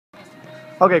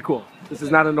Okay, cool. This is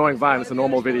not an annoying Vine, it's a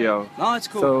normal video. No, it's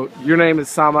cool. So your name is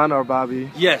Saman Arbabi.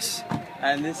 Yes,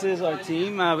 and this is our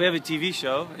team. We have a TV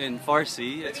show in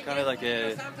Farsi. It's kind of like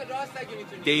a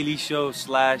daily show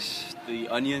slash The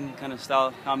Onion kind of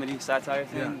style comedy satire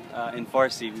thing. In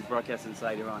Farsi, we broadcast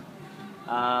inside Iran.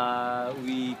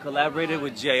 We collaborated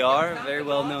with JR, a very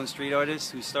well-known street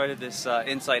artist who started this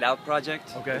Inside Out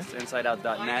project. Okay.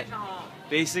 InsideOut.net.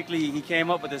 Basically, he came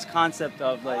up with this concept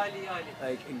of like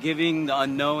giving the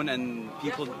unknown and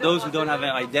people, those who don't have an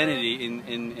identity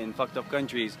in fucked up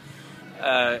countries,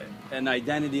 an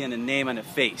identity and a name and a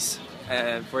face.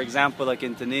 For example, like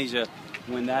in Tunisia,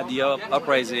 when they had the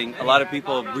uprising, a lot of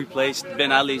people replaced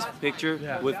Ben Ali's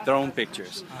picture with their own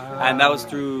pictures. And that was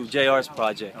through JR's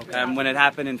project. Okay. And when it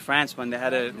happened in France, when they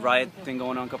had a riot thing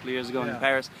going on a couple of years ago in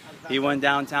Paris, he went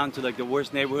downtown to like the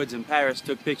worst neighborhoods in Paris,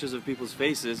 took pictures of people's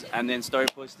faces, and then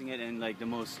started posting it in like the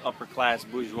most upper class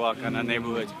bourgeois kind of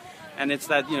neighborhoods. And it's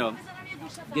that, you know,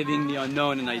 giving the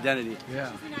unknown an identity.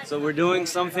 Yeah. So we're doing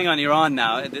something on Iran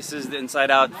now. This is the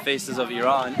Inside Out Faces of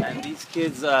Iran, and these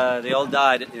kids, they all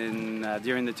died in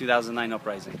during the 2009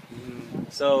 uprising.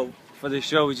 So for this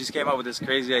show, we just came up with this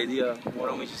crazy idea. Why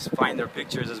don't we just find their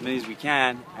pictures, as many as we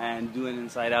can, and do an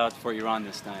Inside Out for Iran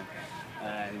this time?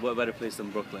 And what better place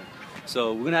than Brooklyn?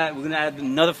 So we're gonna add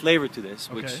another flavor to this,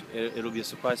 which it'll be a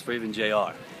surprise for even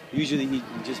JR. Usually he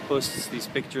just posts these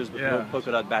pictures with no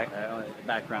polka dot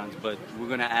backgrounds, but we're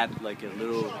gonna add like a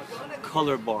little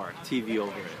color bar TV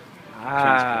over it.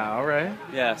 Ah, all right.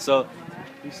 Yeah, so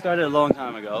we started a long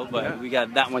time ago, but we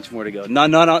got that much more to go.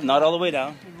 Not all the way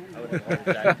down,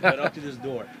 but up to this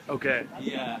door. Okay.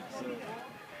 Yeah, so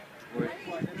we're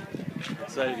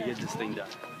excited to get this thing done.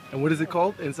 And what is it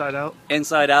called? Inside Out?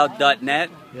 InsideOut.net.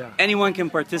 Yeah. Anyone can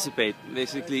participate.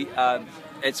 Basically,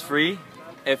 it's free.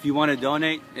 If you want to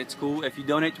donate, it's cool. If you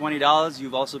donate $20,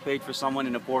 you've also paid for someone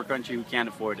in a poor country who can't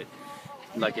afford it,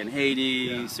 like in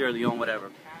Haiti, Sierra Leone,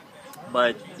 whatever.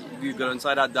 But you go to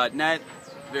InsideOut.net,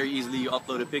 very easily you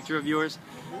upload a picture of yours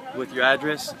with your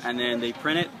address, and then they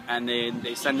print it and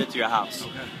they send it to your house.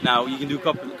 Now you can do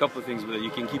a couple of things with it. You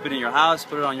can keep it in your house,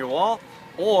 put it on your wall,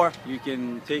 or you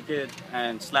can take it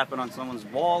and slap it on someone's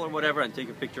wall or whatever and take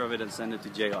a picture of it and send it to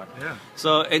JR. Yeah.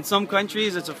 So in some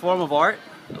countries it's a form of art,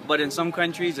 but in some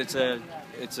countries it's a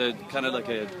kind of like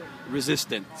a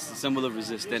resistance, a symbol of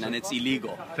resistance, and it's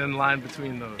illegal. Thin line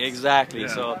between those. Exactly. Yeah.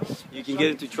 So you can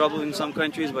get into trouble in some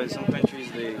countries, but in some countries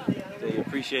they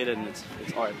appreciate it and it's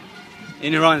art.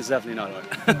 In Iran it's definitely not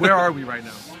art. Where are we right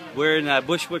now? We're in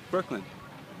Bushwick, Brooklyn.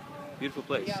 Beautiful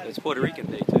place. It's Puerto Rican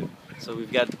Day too. So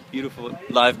we've got beautiful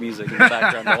live music in the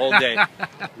background the whole day.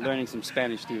 Learning some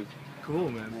Spanish too. Cool,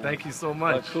 man. Thank you so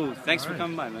much. Cool. Thanks for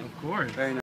coming by, man. Of course. Very nice.